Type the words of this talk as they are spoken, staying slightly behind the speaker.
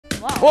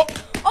Whoa.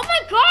 Oh my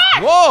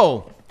god!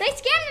 Whoa! They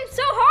scammed him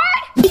so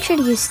hard! Make sure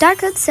to use star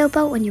code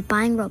SOPO when you're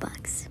buying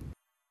Robux.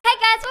 Hey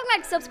guys, welcome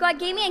back to Sopo Squad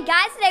Gaming, and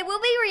guys, today we'll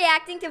be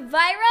reacting to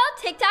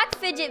viral TikTok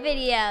fidget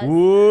videos.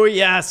 Ooh,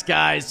 yes,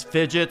 guys.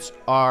 Fidgets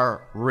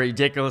are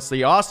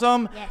ridiculously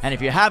awesome. Yes. And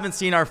if you haven't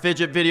seen our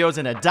fidget videos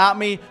in Adopt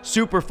Me,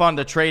 super fun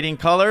to trading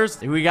colors.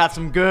 We got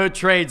some good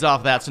trades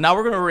off that. So now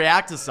we're going to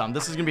react to some.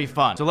 This is going to be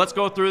fun. So let's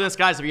go through this,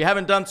 guys. If you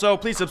haven't done so,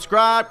 please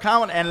subscribe,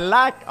 comment, and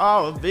like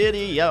our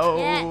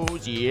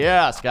videos.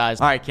 Yes,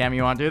 guys. All right, Cam,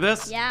 you want to do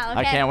this? Yeah, okay.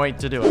 I can't wait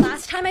to do it.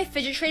 Last time I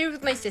fidget traded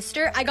with my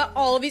sister, I got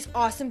all of these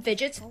awesome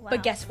fidgets,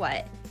 but guess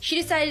what? She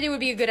decided it would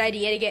be a good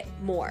idea to get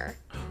more.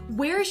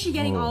 Where is she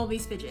getting all of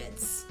these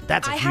fidgets?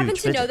 That's a I huge happen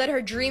to fidget. know that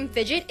her dream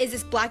fidget is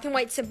this black and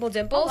white simple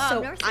dimple, I've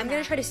so never seen I'm gonna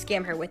that. try to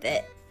scam her with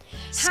it.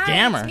 Scam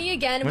Hi, her? it's me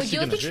again. What's Would she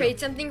you like to gonna do? trade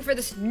something for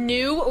this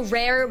new,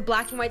 rare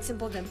black and white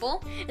simple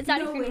dimple? It's not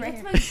No, even wait,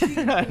 rare. that's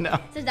my dream. No,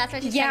 So that's why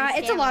she's Yeah, trying to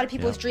it's a scam lot her. of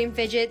people's dream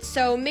fidgets,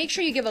 so make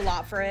sure you give a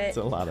lot for it. it's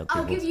a lot of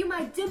I'll people. give you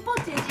my dimple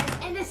digits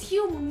and this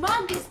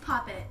humongous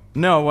puppet.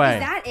 No way. Is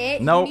that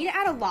it? Nope. You need to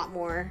add a lot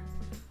more.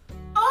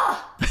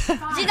 Oh!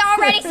 She's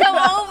already so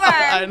over.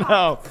 I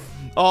know.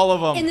 All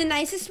of them. In the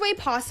nicest way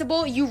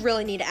possible, you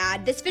really need to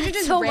add. This fidget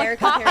is so rare much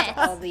compared to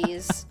puppets. all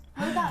these.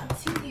 What about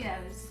two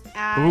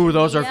Neos? Ooh,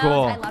 those are Ninos,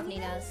 cool. I love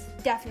Ninos.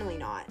 Definitely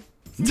not.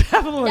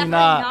 Definitely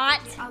not.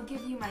 I'll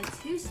give you my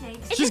two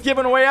snakes. She's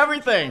giving away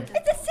everything.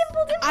 It's a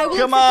simple dimple. I will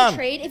Come accept on. the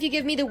trade if you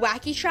give me the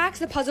wacky tracks,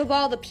 the puzzle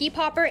ball, the pea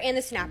popper, and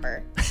the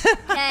snapper.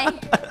 Okay.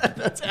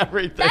 That's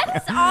everything.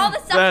 That's all the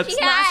stuff she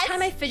has. Last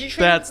time I fidget traded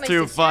That's with my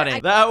too sister, funny.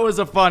 That was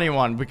a funny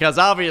one because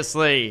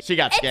obviously she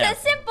got It's scammed. a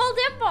simple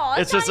dimple.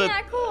 It's just not even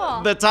that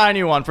cool. the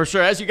tiny one for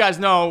sure. As you guys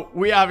know,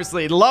 we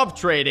obviously love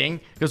trading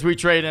because we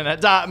trade in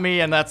Adopt Me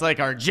and that's like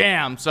our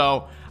jam.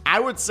 So I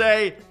would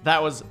say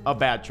that was a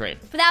bad trade.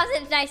 But that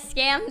was a nice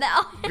scam,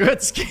 though. Good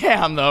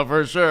scam though,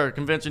 for sure.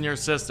 Convincing your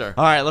sister.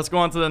 All right, let's go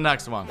on to the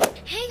next one.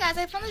 Hey guys,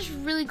 I found this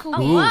really cool Oh,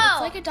 game. whoa.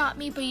 It's like Adopt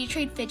Me, but you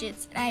trade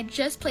fidgets. And I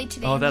just played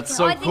today. Oh, and that's we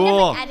so can- I think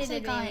cool. that's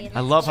edited, maybe. I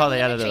love how So they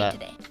we're gonna edited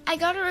trade that. Today. I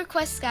got a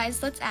request,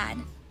 guys. Let's add.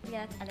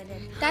 Yeah, it's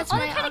edited. That's Oh,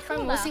 my they're kinda offer.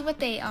 cool, We'll though. see what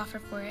they offer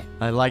for it.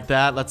 I like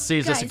that. Let's see.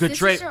 Is Guys, this a good this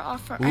trade? is your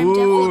offer. Ooh. I'm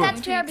definitely That's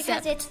going fair to because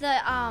accept. it's the,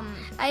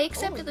 I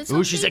accepted this.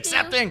 Ooh, she's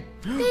accepting.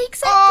 They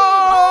accepted.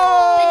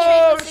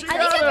 Oh, They she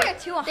traded I think got it's it. like a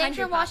 200. Thanks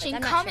for watching.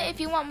 I'm not Comment sure. if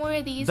you want more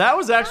of these. That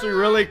was actually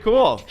really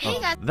cool. Hey,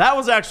 guys. That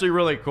was actually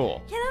really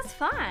cool. Yeah, that's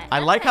fun. I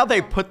like how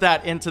they put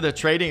that into the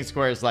trading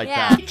squares like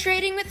Yeah.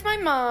 Trading with my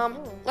mom.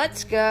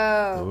 Let's go.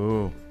 that.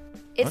 Ooh.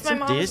 It's What's my in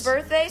mom's this?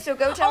 birthday, so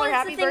go tell Oh, her it's the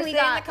happy thing we birthday in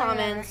the got for her.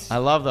 comments. I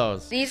love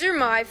those. These are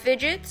my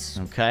fidgets.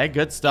 Okay,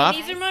 good stuff.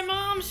 These are my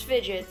mom's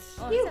fidgets.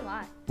 Oh, that's a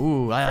lot.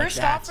 Ooh, I like First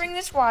that. offering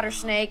this water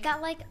snake.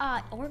 Got like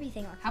Orby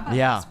thing on. How about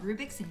Yeah. this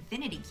Rubik's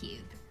Infinity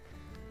Cube?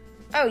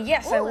 Oh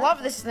yes, I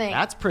love this thing.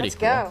 That's pretty Let's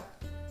cool. go.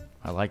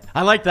 I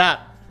like that.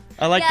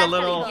 I like Yeah, the it's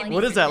little, kinda cool.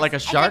 what is that, like a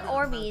It's shark? like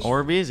Orbeez.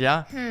 Orbeez,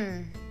 yeah.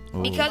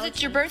 Ooh. Because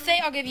it's your birthday,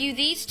 I'll give you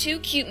these two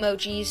cute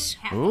emojis.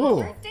 Happy Ooh.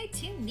 birthday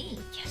to me.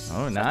 Yes.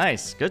 Oh,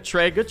 nice. Good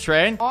trade, good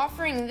trade.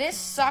 Offering this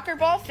soccer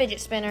ball fidget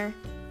spinner.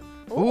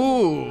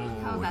 Ooh,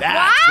 about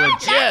that's What?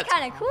 legit. That's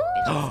kind of cool.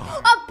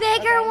 A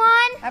bigger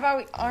one. How about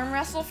we arm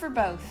wrestle for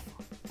both?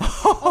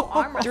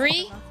 Arm wrestle.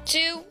 3,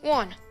 2,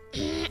 1.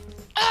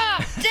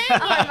 Ah,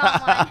 dang I it!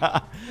 got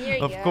one. Here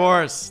you Of go.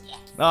 course.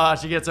 Oh,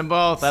 she gets them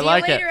both. I See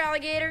like you later, it.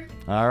 alligator.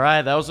 All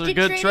right, those are Keep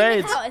good trading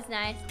trades. That was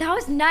nice. That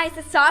was nice.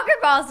 The soccer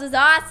balls was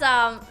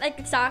awesome. Like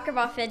the soccer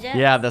ball fidget.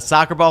 Yeah, the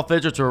soccer ball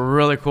fidgets were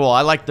really cool.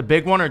 I like the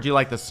big one, or do you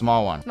like the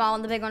small one? Small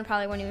one. The big one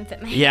probably wouldn't even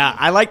fit me. Yeah,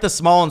 I like the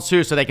small ones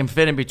too, so they can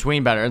fit in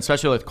between better. And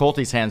especially with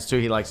Colty's hands too,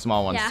 he likes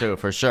small ones Yeah. too,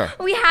 for sure.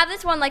 We have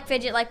this one like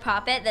fidget like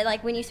pop it that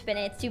like when you spin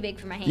it, it's too big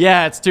for my hand.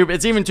 Yeah,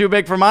 it's even too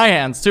big for my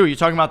hands too. You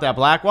talking about that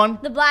black one?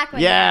 The black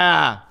one.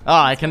 Yeah. Oh,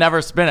 I can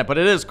never spin it, but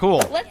it is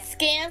cool. Let's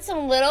scan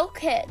some little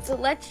kids. So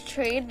let's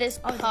trade this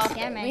Oh, pop.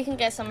 scam me. We can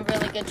get some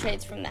really good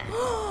trades from that.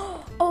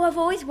 Oh, I've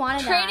always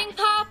wanted Trading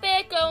pop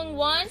it, going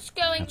once,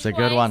 going That's a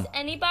twice. good one.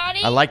 Anybody?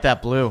 I like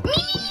that blue.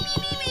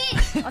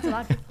 that. That's a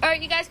lot. All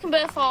right, you guys can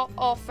both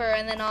offer,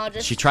 and then I'll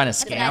just. She trying to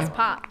That's a nice scam?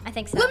 pop. I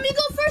think so. Let me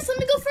go first. Let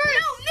me go first.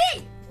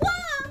 No, me.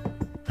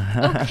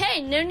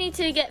 Okay, no need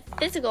to get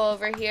physical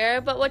over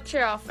here, but what's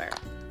your offer?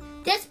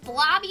 This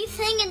blobby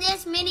thing and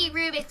this mini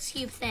Rubik's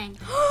Cube thing.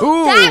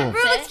 Ooh, That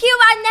Rubik's Cube,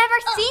 I've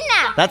never seen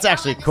that. that's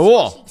actually And this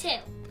cool. squishy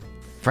too.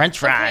 French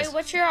fries. Okay,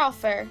 what's your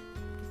offer?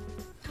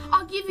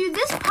 I'll give you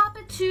this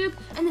poppet tube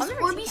and this I've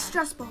never seen Orbeez that.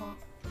 stress ball.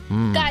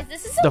 Guys,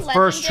 this is The a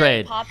first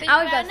trade. Pop it. I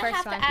would You're go gonna first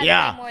have one. to add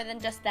Yeah. way more than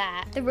just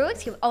that. The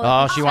Rubik's Cube.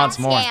 Oh, she wants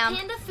more. Scam.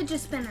 Panda fidget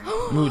spinner.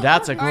 Ooh,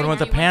 that's a good one with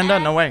the panda.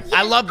 No way.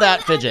 I love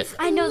that fidget.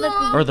 I know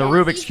that. Or the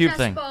Rubik's Cube stress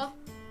thing. ball.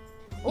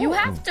 You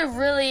have to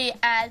really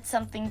add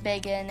something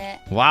big in it.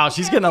 Wow,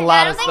 she's getting a I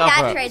lot don't of think stuff.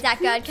 that up. trade's that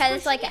good because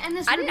it's like And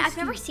this I've Rubik's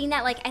never Cube. seen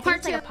that. Like I think Part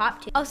it's like a two.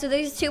 pop tube. Oh, so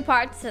there's two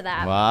parts to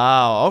that.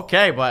 Wow.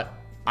 Okay, but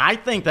I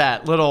think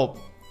that little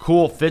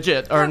cool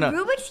fidget or The no,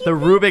 Rubik's Cube the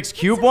thing? Rubik's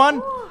Cube so one.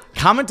 cool.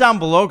 Comment down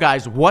below,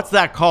 guys. What's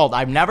that called?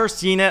 I've never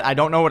seen it. I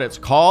don't know what it's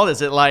called.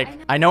 Is it like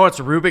I know it's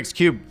a Rubik's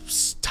Cube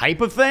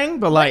type of thing,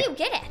 but like do you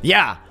get it?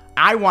 Yeah.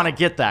 I want to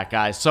get that,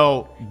 guys.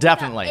 So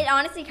definitely. It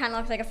honestly kind of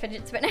looks like a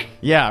fidget spinner.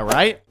 Yeah,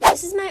 right?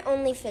 This is my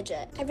only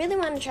fidget. I really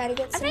want to try to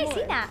get some more. I've never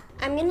seen that.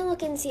 I'm gonna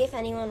look and see if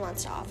anyone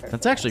wants to offer.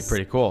 That's actually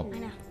pretty cool. I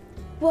know.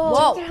 Whoa,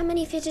 Whoa. look at how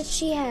many fidgets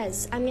she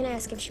has. I'm gonna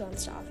ask if she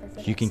wants to offer for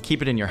this. You can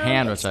keep it in your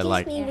hand, which I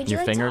like. Me, would your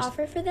you fingers. like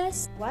to offer for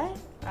this? What?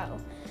 Oh.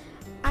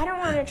 I don't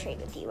want to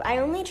trade with you. I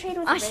only trade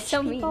with rich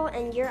so mean. people,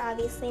 and you're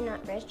obviously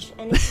not rich.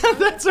 And if you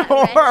That's not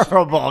rich,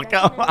 horrible. I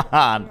Come recommend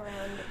on. looking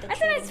around at the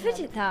That's a nice trading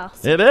fidget though.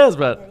 It is, hub.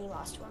 but And then you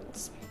lost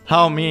ones.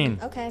 how mean.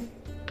 Okay.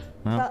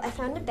 Well. Well, I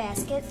found a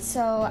basket,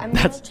 so I'm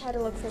gonna try to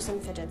look for some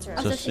fidgets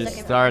around. So she's she's looking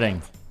for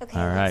starting. Okay,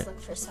 All right. let's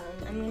look for some.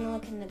 I'm gonna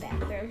look in the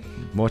bathroom.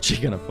 What's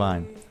she gonna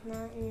find?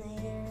 Not in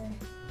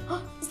there.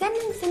 Is that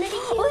an infinity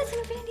cube? Oh, it's an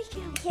infinity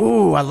cube.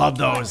 Ooh, I love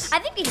those. I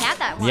think we have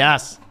that one.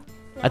 Yes.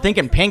 I think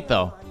in pink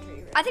though.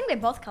 I think they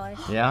both colors.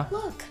 Yeah.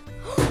 Look.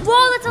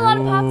 Whoa, that's a lot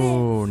of poppets.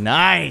 Ooh,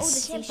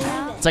 nice. Oh, the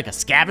seashell. It's like a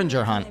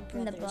scavenger hunt.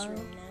 And the bow.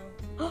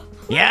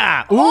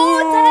 Yeah. Ooh. Oh,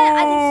 it's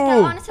I think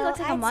that honestly looks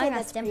like a I'd say Mario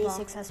that's pretty dimple.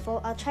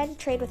 successful. I'll try to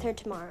trade with her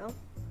tomorrow.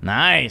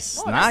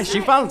 Nice. Oh, Nice. that's She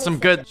nice. found some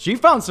good. She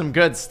found some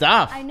good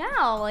stuff. I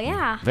know,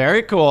 yeah.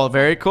 Very cool.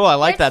 Very cool. I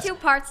like There's that. 2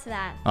 parts to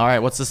that. All right.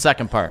 What's the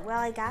second part? Well,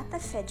 I got the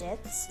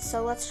fidgets,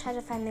 so let's try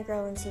to find the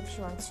girl and see if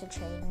she wants to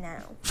trade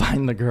now.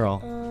 Find the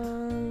girl.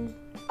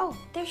 Oh,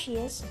 there she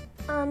is.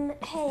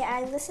 Hey,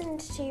 I listened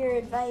to your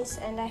advice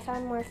and I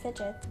found more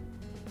fidgets.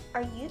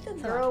 Are you the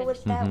girl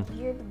with that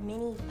weird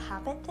mini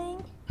poppet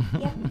thing?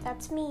 Yep,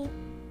 that's me.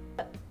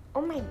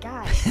 Oh my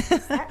god.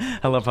 Is that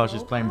I love how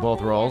she's playing both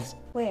roles.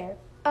 Where?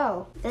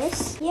 Oh,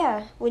 this?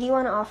 Yeah. Would you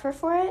want to offer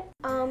for it?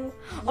 Oh,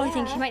 I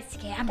think she might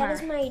scam That is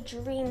her. my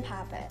dream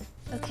poppet.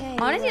 Okay.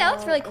 Honestly, that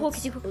looks well, really cool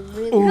because you it's can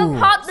really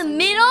pop the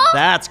middle.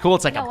 That's cool.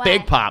 It's like No a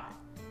big way. pop.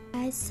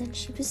 Guys, since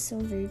she was so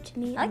rude to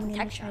me, I like I'm the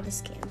gonna texture. try to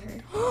scam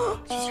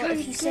her.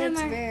 If you say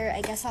it's rare,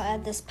 I guess I'll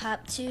add this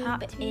pop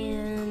tube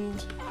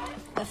and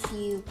a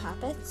few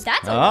poppets.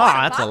 That's a Oh, lot.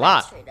 of that's a poppets.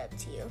 lot. Straight up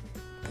to you.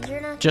 You're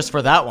not Just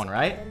for that one,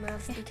 right?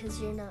 enough because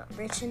you're not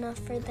rich enough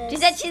for this. She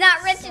said she's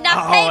not rich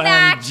enough.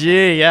 Payback.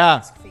 OMG, yeah.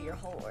 For your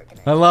whole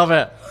organization. I love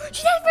it.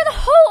 She said for the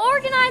whole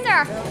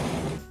organizer.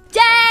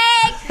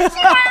 Dang! She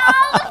got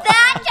all of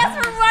that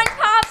just for one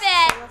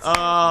poppet.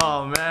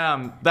 Oh,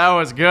 man. That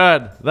was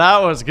good. That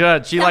was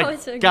good. She, That like,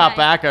 was so got good.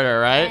 back at her,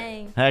 right?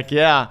 Dang. Heck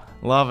yeah.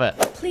 Love it.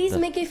 Please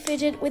make a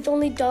fidget with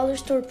only dollar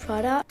store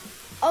product.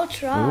 I'll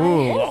try.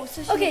 Ooh. Oh,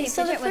 so she Okay, made a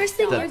so the fidget with first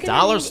thing The you're gonna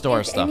dollar need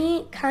store is stuff.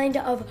 any kind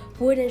of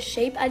wooden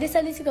shape. I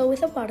decided to go with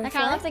a That kind of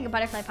butterfly. looks like a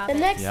butterfly The poppet.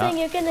 next Yeah. thing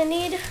you're gonna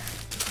need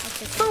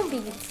foam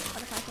beads.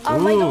 My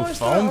Ooh, dollar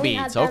store foam only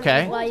had beads, them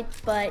okay. white,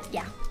 but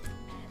yeah.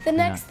 The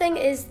next thing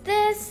is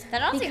this.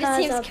 That honestly just because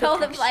seems of the cool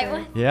to play texture.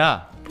 with.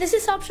 Yeah. This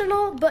is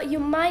optional, but you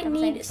might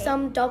Double-sided need tape.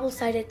 some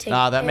double-sided tape.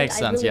 Ah, that and makes I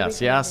sense, really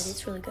yes, recommend yes. it.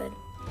 It's really good.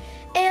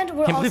 And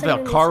we're Can't also believe gonna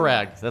that need car some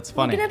rag. That's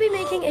funny. We're gonna be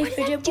making a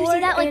fidget Do you board. see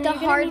that, like, and the you're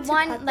gonna hard need to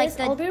one, cut like this.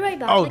 the- I'll be right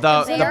back. Oh, Like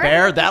the the bear?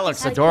 bear? That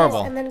looks Like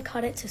adorable. this, and then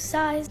cut it to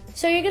size.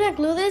 So you're gonna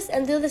glue this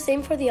and do the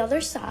same for the other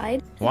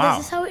side. Wow.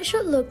 This is how it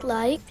should look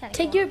like. Kinda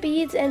Take cool. your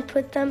beads and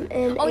put them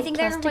in Oh, a you think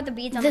they're gonna plastic. put the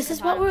beads on, This like, is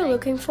the what bottom we're thing?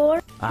 looking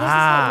for.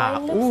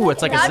 Ah, ooh,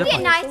 it's like a That would be a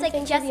zipper. nice, Same like,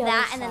 thing just for the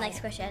that other and then, like, side.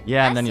 squish it.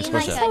 Yeah, and I've then you seen,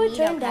 squish This it. is how it Neato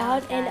turned kind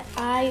out, of and that.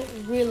 I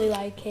really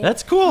like it.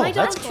 That's cool. My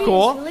That's dollar tree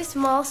cool. is really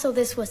small, so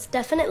this was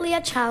definitely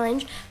a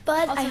challenge.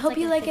 But Also, I it's hope like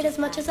you a like it fidget as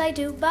much bag. as I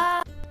do.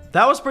 Bye.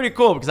 That was pretty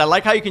cool because I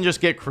like how you can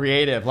just get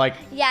creative. Like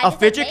Yeah, a just, like,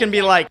 fidget can make be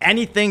it. like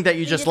anything that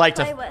you just just like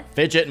play to with.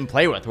 fidget and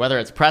play with, whether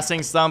it's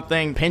pressing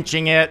something,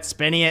 pinching it,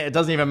 spinning it, it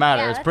doesn't even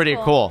matter. Yeah, It's that's pretty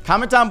cool. cool.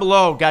 Comment down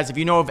below, guys, if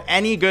you know of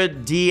any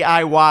good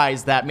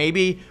DIYs that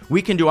maybe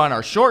we can do on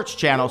our shorts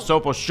channel,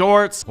 Sopo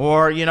Shorts,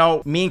 or, you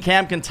know, me and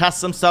Cam can test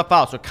some stuff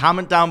out. So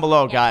comment down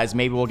below, guys.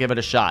 Maybe we'll give it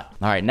a shot.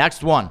 All right,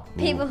 next one.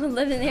 People who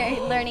live in their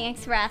Learning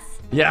Express.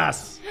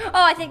 Yes. Oh,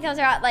 I think those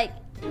are like.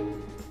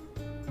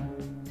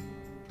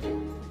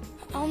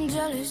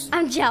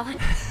 I'm jealous.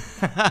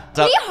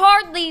 So- We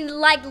hardly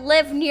like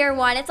live near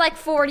one. It's like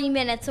 40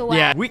 minutes away.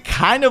 yeah, we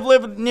kind of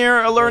live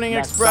near a Learning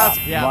Express.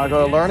 Yeah. Want to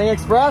go to Learning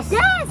Express?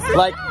 Yes.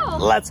 Like, go.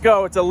 let's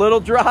go. It's a little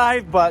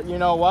drive, but you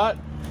know what?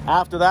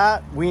 After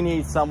that, we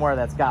need somewhere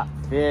that's got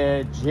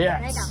fidgets. They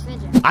got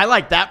fidget. I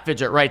like that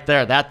fidget right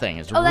there. That thing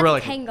is Oh, that's really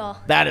a tangle.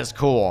 That is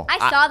cool. I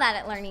saw that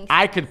at Learning Express.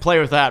 I could play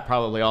with that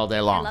probably all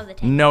day long. love the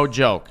tangle. No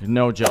joke.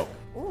 No joke.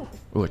 Ooh.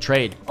 Ooh, a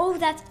trade. Oh,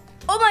 that's.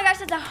 Oh my gosh,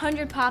 that's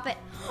 100 poppet.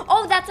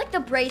 Oh, that's like the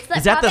bracelet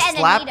Is that the poppet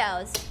slap? and the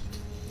Neatos.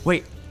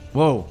 Wait.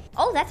 Whoa.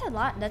 Oh, that's a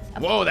lot. That's a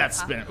Whoa, big that's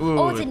poppet. spin. Ooh,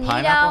 Oh, it's a Neato,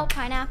 pineapple?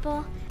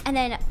 pineapple, and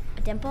then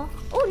a dimple.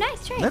 Oh,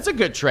 nice trade. That's a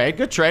good trade.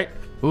 Good trade.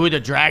 Ooh, the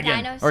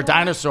dragon. Dinosaur. Or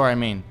dinosaur, I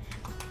mean.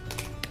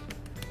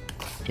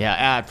 Yeah,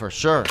 add for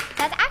sure.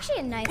 That's actually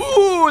a nice.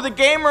 Ooh, the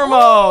game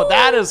remote.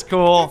 That is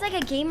cool. That's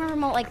like a gamer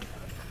remote, like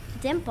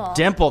dimple.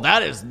 Dimple,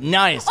 that is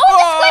nice.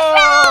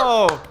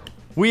 Oh, the Whoa!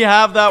 We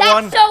have that That's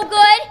one. so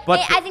good. But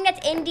I think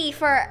that's indie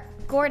for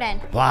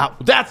Gordon. Wow,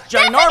 that's That's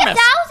ginormous. like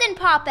 1,000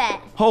 poppet.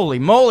 Holy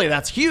moly,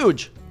 that's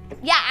huge.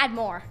 Yeah, add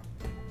more.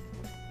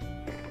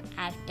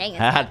 Dang, it's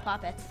Add. not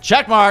poppets.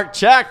 Check mark,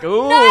 check.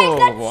 Ooh, Nice,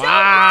 that's so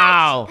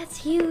wow. much. That's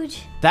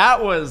huge.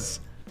 That was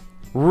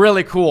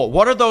Really cool.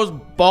 What are those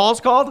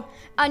balls called?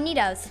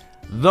 Nitos.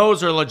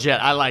 Those are legit.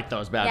 I like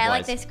those bad Yeah, I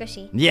boys. like they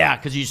squishy. Yeah,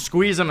 because you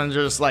squeeze them and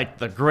just like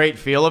the great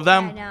feel of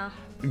them. I know.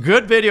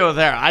 Good video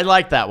there. I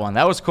like that one.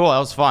 That was cool. That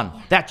was fun.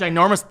 Yeah. That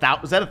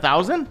ginormous, was that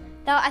 1,000?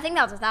 I think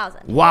that was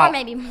 1,000. Wow. Or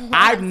maybe more.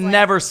 I've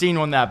never seen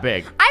one that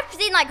big. I've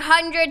seen like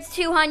hundreds,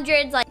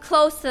 200s, like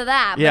close to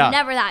that, but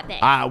never that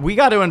big. We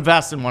got to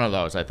invest in one of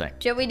those, I think.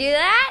 Should we do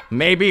that?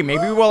 Maybe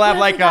we'll have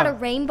like we got a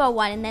rainbow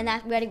one, and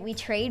then we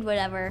trade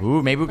whatever.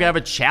 Ooh, maybe we could have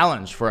a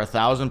challenge for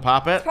 1,000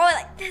 Poppet. Probably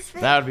like this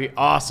big. That would be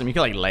awesome. You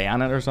could like lay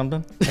on it or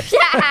something.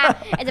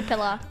 Yeah, it's a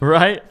pillow.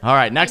 Right? All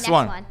right, next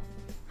one.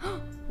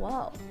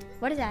 Whoa,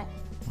 what is that?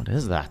 What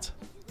is that?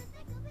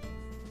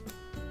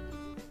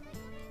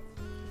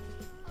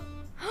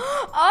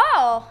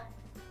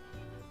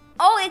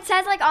 Oh, it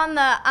says like on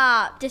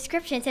the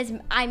description, it says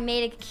I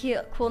made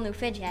a cool new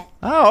fidget.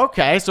 Oh,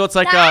 okay. So it's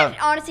like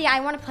honestly, I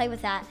want to play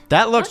with that.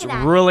 That looks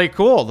really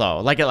cool though.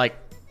 Like it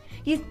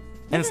and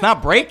it's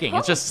not breaking.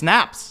 It just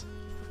snaps.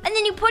 And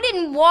then you put it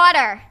in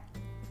water.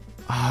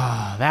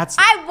 Ah, that's.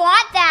 I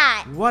want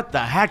that. What the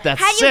heck?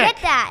 That's How'd sick. you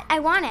get that? I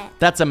want it.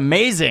 That's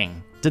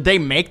amazing. Did they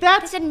make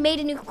that? They said made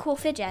a new cool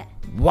fidget.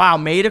 Wow,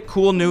 made a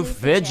cool new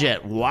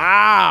fidget.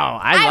 Wow,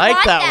 I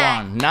like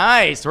that one.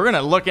 Nice. We're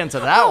gonna look into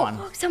that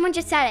one. Someone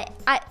just said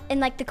it in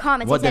like the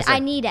comments. They said I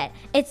need it.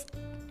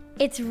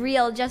 It's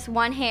real, just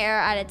one hair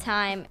at a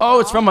time. Oh,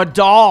 it's from a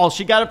doll.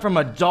 She got it from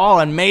a doll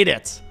and made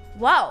it.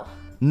 Whoa.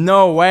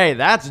 No way.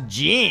 That's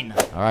Gene.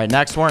 All right,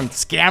 next one.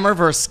 Scammer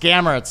versus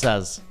scammer. It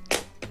says.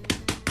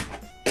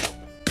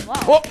 Whoa.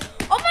 Whoa.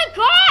 Oh my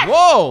God.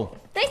 Whoa.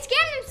 They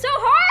scammed him so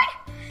hard.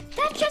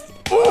 That's just.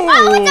 Ooh,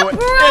 oh,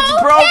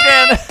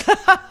 it's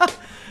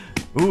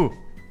broken. Ooh.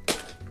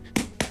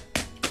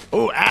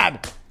 Ooh,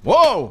 ad.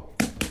 Whoa.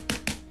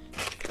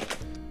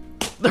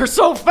 They're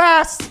so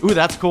fast. Ooh,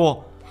 that's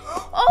cool.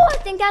 Oh, I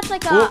think that's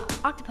like a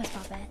octopus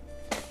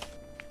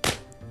puppet.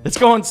 It's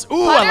going.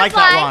 Ooh, I like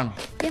that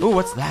one. Ooh,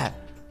 what's that?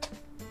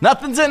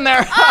 Nothing's in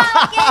there.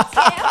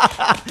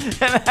 Oh,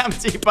 An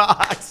empty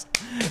box.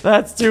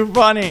 That's too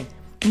funny.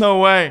 No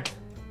way.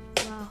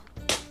 Wow.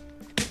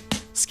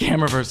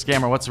 Scammer versus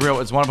scammer. What's real?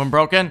 Is one of them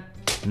broken?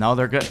 No,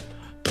 they're good.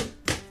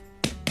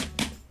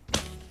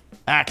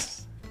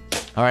 X.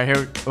 All right,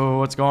 here. Oh,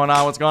 what's going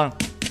on? What's going on?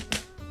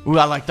 Ooh,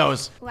 I like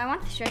those. Ooh, I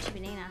want the stretchy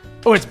banana.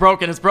 Oh, it's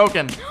broken. It's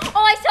broken. Oh,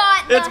 I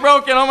saw it. It's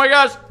broken. Oh my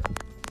gosh.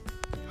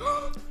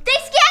 They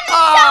scammed me so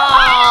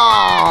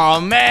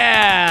hard. Oh,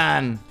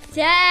 man.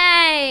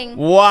 Dang.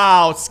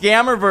 Wow.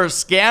 Scammer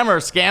versus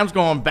scammer. Scam's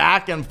going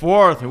back and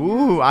forth.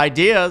 Ooh,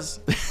 ideas.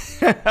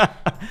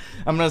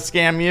 I'm going to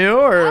scam you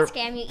or I'll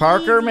scam you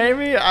Parker easy.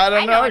 maybe? I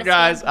don't know,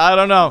 guys. I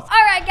don't know.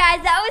 All right,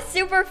 guys. That was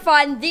super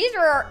fun. These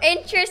were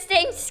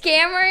interesting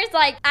scammers.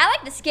 Like, I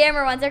like the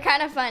scammer ones. They're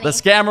kind of funny. The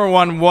scammer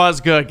one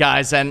was good,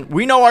 guys. And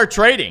we know our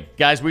trading.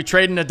 Guys, we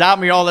trade in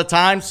Adopt Me all the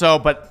time. So,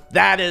 but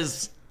that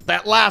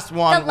last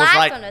one was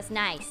like one was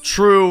nice.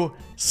 True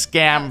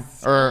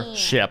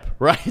scam-er-ship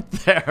right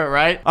there,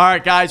 right? All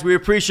right, guys, we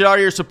appreciate all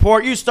your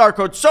support. Use star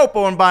code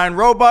SOPO when buying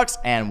Robux,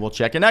 and we'll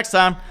check you next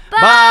time.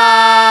 Bye!